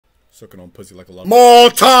Sucking on pussy like a lot.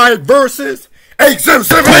 Multiverses!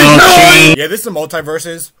 87789! Yeah, this is a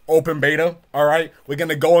multiverses open beta. Alright, we're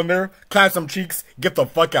gonna go in there, clap some cheeks, get the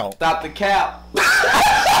fuck out. Stop the cap.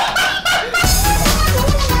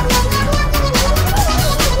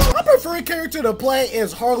 My preferred character to play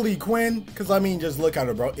is Harley Quinn, cause I mean, just look at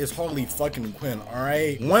her, bro. It's Harley fucking Quinn,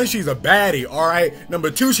 alright? One, she's a baddie, alright? Number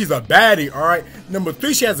two, she's a baddie, alright? Number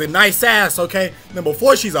three, she has a nice ass, okay? Number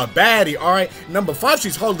four, she's a baddie, alright? Number five,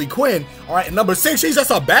 she's Harley Quinn, alright? And number six, she's just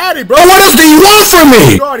a baddie, bro. What else do you want from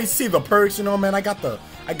me? You already see the perks, you know, man. I got the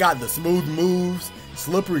smooth moves,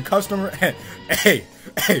 slippery customer. hey,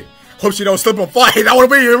 hope she don't slip and fight. That would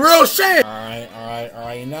be real shit.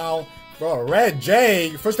 Alright, now. Bro, Red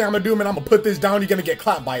J, first thing I'm gonna do, man, I'm gonna put this down. You're gonna get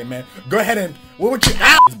clapped by it, man. Go ahead and, what would you,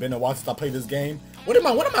 It's been a while since I played this game. What am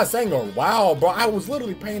I saying? Oh, wow, bro, I was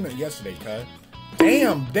literally playing it yesterday, cuz.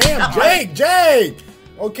 Damn, Jake.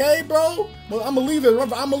 Okay, bro. Well, I'm gonna leave it. I'm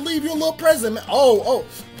gonna leave you a little present, man. Oh,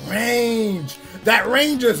 range. That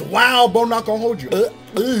range is wow, bro. Not gonna hold you.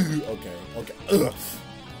 Okay.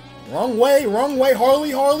 Wrong way,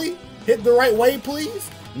 Harley. Hit the right way, please.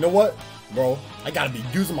 You know what, bro? I gotta be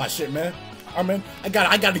using my shit, man. I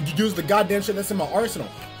gotta use the goddamn shit that's in my arsenal.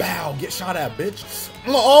 Bow, get shot at, bitch.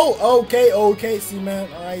 Oh, okay. See,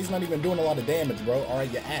 man. All right, he's not even doing a lot of damage, bro. All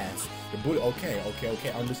right, your ass, your booty. Okay.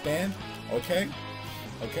 Understand? Okay.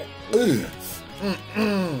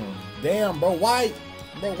 Damn, bro. Why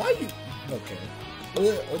you? Okay.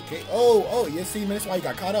 Oh. Yeah. See, man. That's why you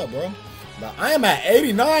got caught up, bro. Now, I am at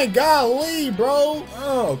 89. Golly, bro.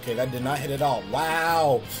 Oh, okay. That did not hit at all.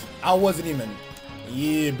 Wow. I wasn't even.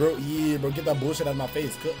 Yeah, bro. Get that bullshit out of my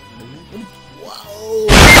face. Whoa.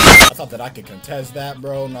 I thought that I could contest that,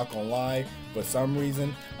 bro. Not gonna lie. For some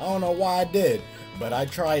reason, I don't know why I did, but I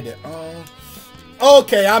tried it.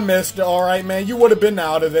 Okay, I missed it. All right, man. You would have been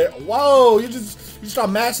out of there. Whoa. You start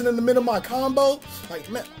mashing in the middle of my combo. Like,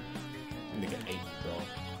 man. Nigga 8, bro.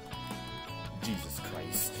 Jesus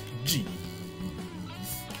Christ. Jeez.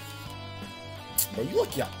 Bro, you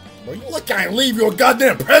look, I ain't leave you a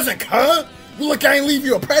goddamn present, huh? You look, I ain't leave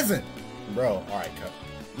you a present. Bro, alright, cut.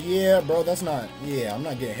 Yeah, bro, that's not, yeah, I'm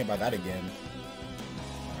not getting hit by that again.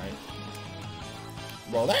 Alright.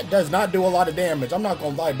 Bro, that does not do a lot of damage. I'm not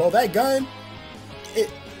gonna lie, bro. That gun,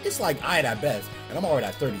 it's like I at best. And I'm already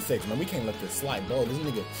at 36, man. We can't let this slide, bro. This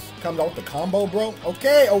nigga comes out with the combo, bro.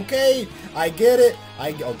 Okay. I get it.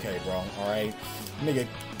 Okay, bro. Alright. Nigga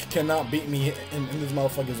cannot beat me in this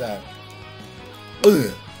motherfucker's ass.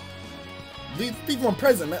 Ugh. Leave one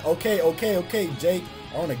present, man. Okay, Jake.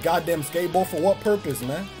 I on a goddamn skateboard for what purpose,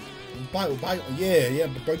 man? Yeah,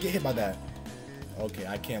 bro, get hit by that. Okay,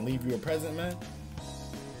 I can't leave you a present, man.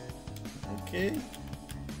 Okay.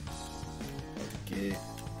 Okay.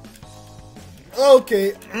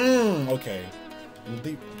 I'm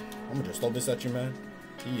gonna just throw this at you, man.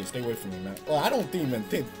 Yeah, stay away from me, man. Well, I don't even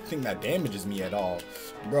think that damages me at all.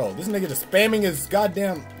 Bro, this nigga just spamming his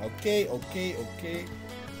goddamn... Okay.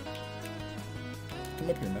 Come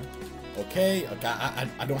up here, man. Okay,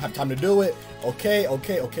 I don't have time to do it. Okay,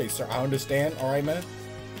 sir, I understand. All right, man.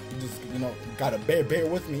 You just, gotta bear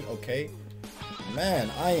with me, okay?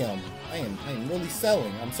 Man, I am really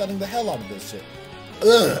selling. I'm selling the hell out of this shit.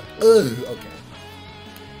 Okay.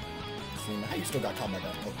 See, man, how you still got caught like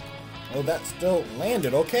that? Oh, that still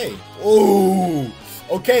landed. Okay. Oh.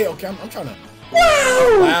 Okay. I'm trying to.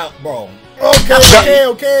 Wow, bro.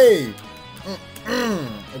 Okay.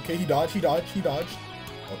 Okay, he dodged.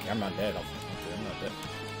 Okay, I'm not dead. I'm not dead.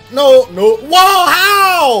 No. Whoa,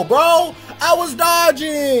 how, bro? I was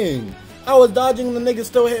dodging and the nigga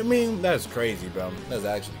still hit me. That's crazy, bro. That's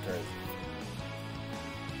actually crazy.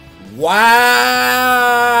 Wow.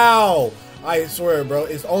 I swear, bro,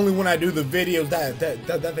 it's only when I do the videos that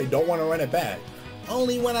they don't want to run it back.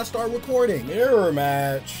 Only when I start recording. Error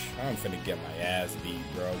match. I'm finna get my ass beat,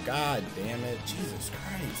 bro. God damn it. Jesus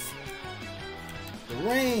Christ. The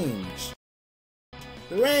range.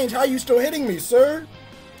 How you still hitting me, sir?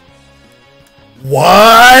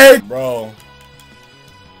 What? Bro.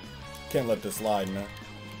 Can't let this slide, man.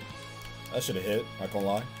 That should have hit. Not gonna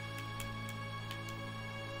lie.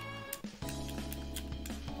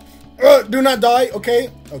 Do not die. Okay.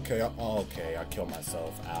 I killed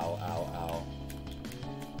myself. Ow.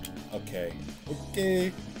 Okay.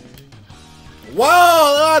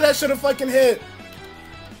 Wow. That should have fucking hit.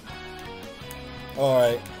 All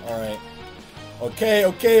right. Okay.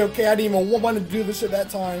 I didn't even want to do this shit that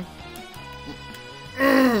time.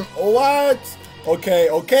 What? Okay.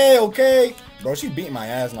 Bro, she beat my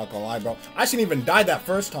ass, not gonna lie, bro. I shouldn't even die that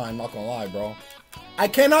first time, not gonna lie, bro. I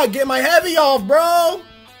cannot get my heavy off, bro.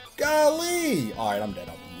 Golly. Alright, I'm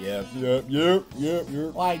dead. Yep.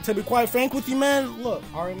 Like, to be quite frank with you, man, look,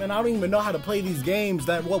 alright, man, I don't even know how to play these games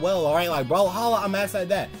that well, alright? Like, Brawlahala, I'm ass at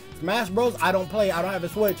that. Smash Bros, I don't play, I don't have a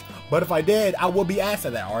Switch, but if I did, I would be ass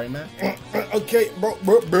at that, alright, man? Okay, bro,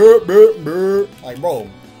 like, bro,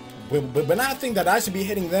 when I think that I should be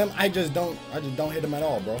hitting them, I just don't hit them at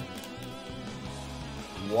all, bro.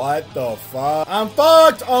 What the fuck? I'm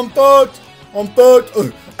fucked!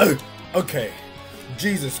 Okay.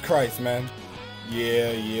 Jesus Christ, man. Yeah,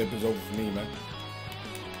 it's over for me, man.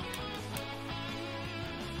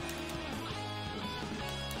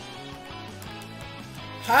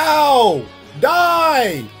 How?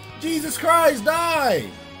 Die! Jesus Christ, die!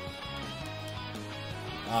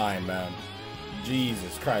 Alright, man.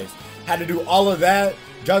 Jesus Christ. Had to do all of that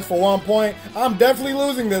just for 1 point. I'm definitely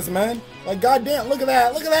losing this, man. Like, goddamn, look at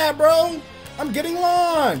that, bro. I'm getting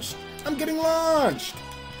launched,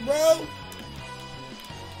 bro.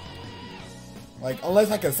 Like, unless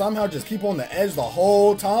I can somehow just keep on the edge the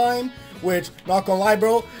whole time, which, not gonna lie,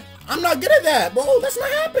 bro, I'm not good at that, bro. That's not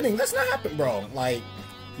happening, bro. Like,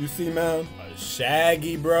 you see, man,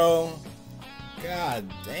 Shaggy, bro.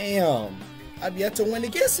 God damn. I've yet to win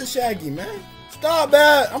against the Shaggy, man. Stop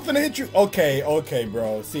that. I'm finna hit you. Okay,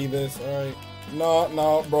 bro. See this? All right.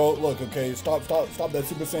 No, bro. Look, okay. Stop that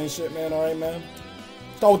Super Saiyan shit, man. All right, man.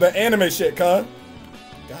 Stop with the anime shit, cuz.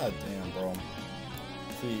 God damn, bro.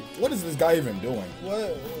 See, what is this guy even doing?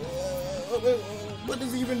 What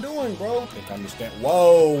is he even doing, bro? I think I understand.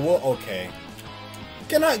 Whoa, okay.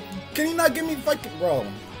 Can you not give me fucking, bro?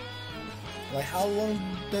 Like, how long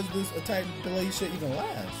does this attack delay shit even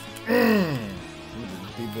last? Let me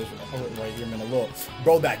just beat this right here, man. Look,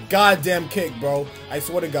 bro, that goddamn kick, bro. I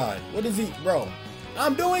swear to God. What is he, bro?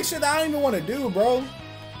 I'm doing shit that I don't even want to do, bro.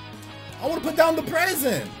 I want to put down the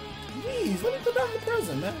present. Jeez, let me put down the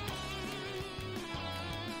present, man.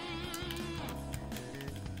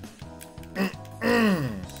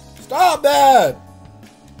 Stop that!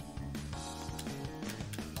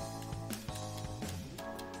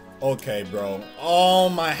 Okay, bro. Oh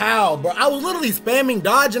my, how, bro? I was literally spamming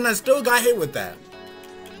dodge and I still got hit with that.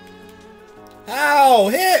 How?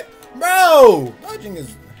 Hit! Bro! Dodging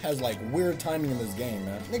has like weird timing in this game,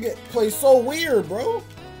 man. Nigga plays so weird, bro.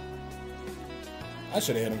 I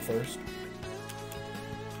should have hit him first.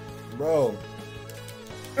 Bro.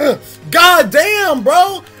 God damn,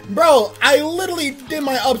 bro! Bro, I literally did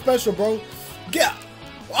my up special, bro. Get.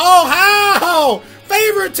 Oh, how?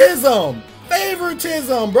 Favoritism!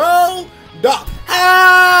 Favoritism, bro!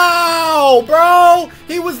 How, bro?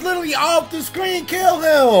 He was literally off the screen. Kill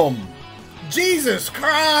him! Jesus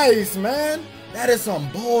Christ, man! That is some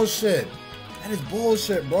bullshit. That is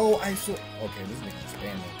bullshit, bro. I swear. Okay, this nigga's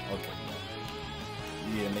spamming. Okay, bro.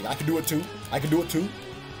 Yeah, nigga, I can do it too. I can do it too.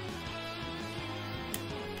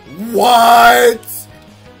 What?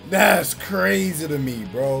 That's crazy to me,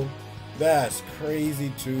 bro. That's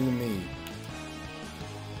crazy to me.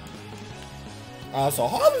 So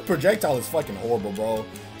Harley's projectile is fucking horrible, bro.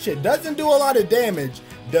 Shit doesn't do a lot of damage.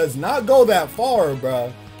 Does not go that far,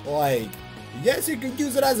 bro. Like, yes, you can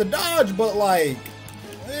use it as a dodge, but like,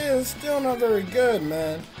 it's still not very good,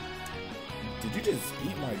 man. Did you just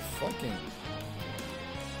eat my fucking...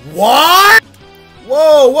 What?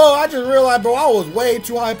 Whoa, I just realized, bro, I was way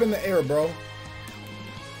too high up in the air, bro.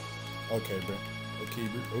 Okay, bro. Okay,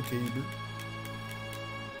 bro.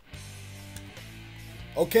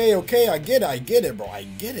 Okay, I get it, bro. I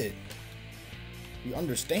get it. You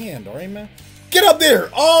understand, alright, man? Get up there!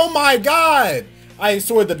 Oh my god! I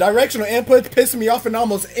swear, the directional inputs piss me off in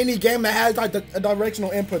almost any game that has like a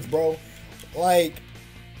directional inputs, bro. Like...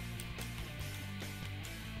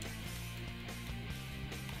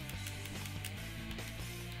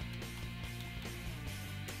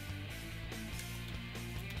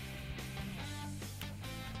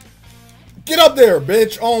 Get up there,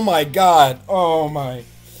 bitch! Oh my god! Oh my...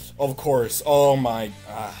 Of course. Oh my...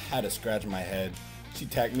 I had to scratch my head. She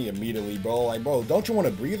tagged me immediately, bro. Like, bro, don't you want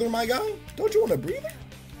a breather, my guy? Don't you want a breather?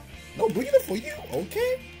 No breather for you?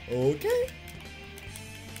 Okay.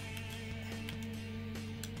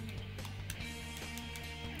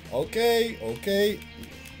 Okay. Okay.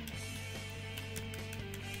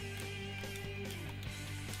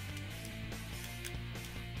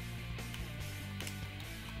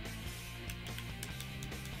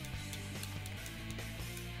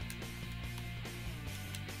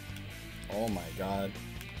 Oh my god.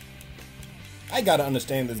 I gotta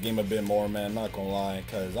understand this game a bit more, man. Not gonna lie,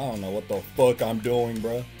 cause I don't know what the fuck I'm doing,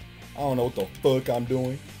 bro. I don't know what the fuck I'm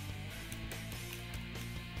doing.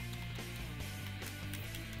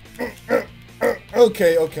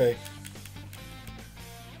 Okay.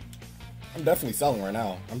 I'm definitely selling right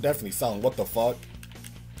now. I'm definitely selling. What the fuck?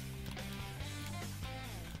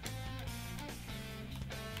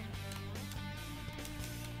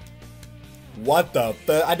 What the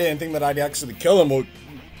fuck? I didn't think that I'd actually kill her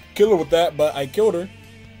with that, but I killed her.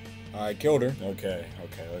 I killed her. Okay,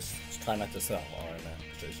 let's try not to sell. Alright, man.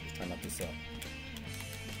 Let's try not to sell.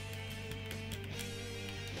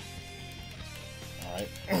 Alright.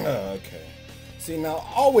 Okay. See, now,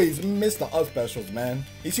 I always miss the up specials, man.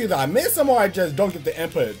 It's either I miss them or I just don't get the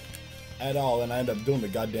input at all, and I end up doing the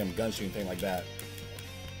goddamn gun shooting thing like that.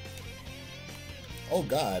 Oh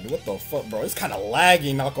god, what the fuck, bro? It's kind of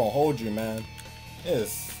laggy, not gonna hold you, man.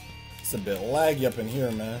 It's a bit laggy up in here,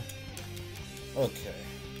 man. Okay.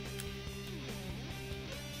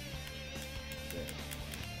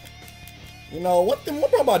 You know, what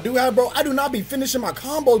bro I do have, bro? I do not be finishing my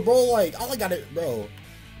combos, bro. Like, all I got it, bro.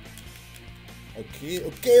 Okay.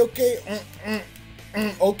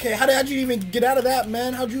 Okay, how did you even get out of that,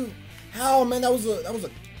 man? How, man? That was a,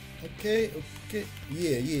 okay.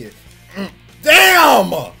 Yeah.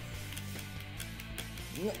 Damn!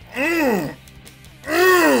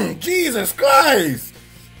 Jesus Christ!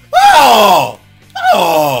 Oh!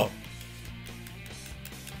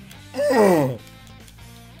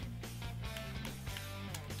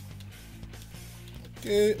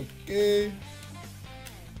 Okay.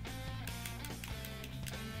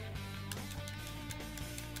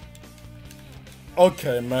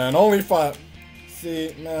 Okay, man. Only 5.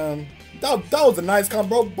 See, man. That was a nice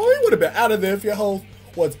combo, bro. You would have been out of there if your health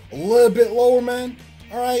was a little bit lower, man.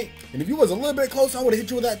 Alright? And if you was a little bit closer, I would have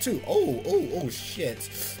hit you with that too. Oh, shit.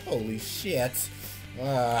 Holy shit.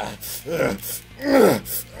 Alright,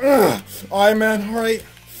 man. Alright.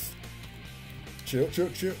 Chill.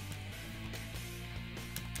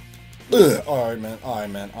 Alright, man.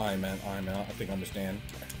 I think I understand.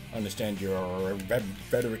 Understand your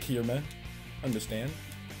rhetoric here, man. Understand.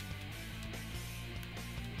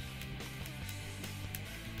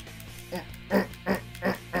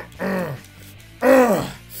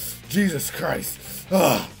 Jesus Christ.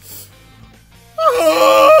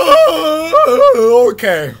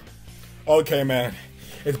 Okay, man.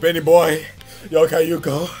 It's Benny Boy. Okay, you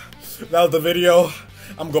go. That was the video.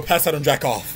 I'm gonna pass out and jack off.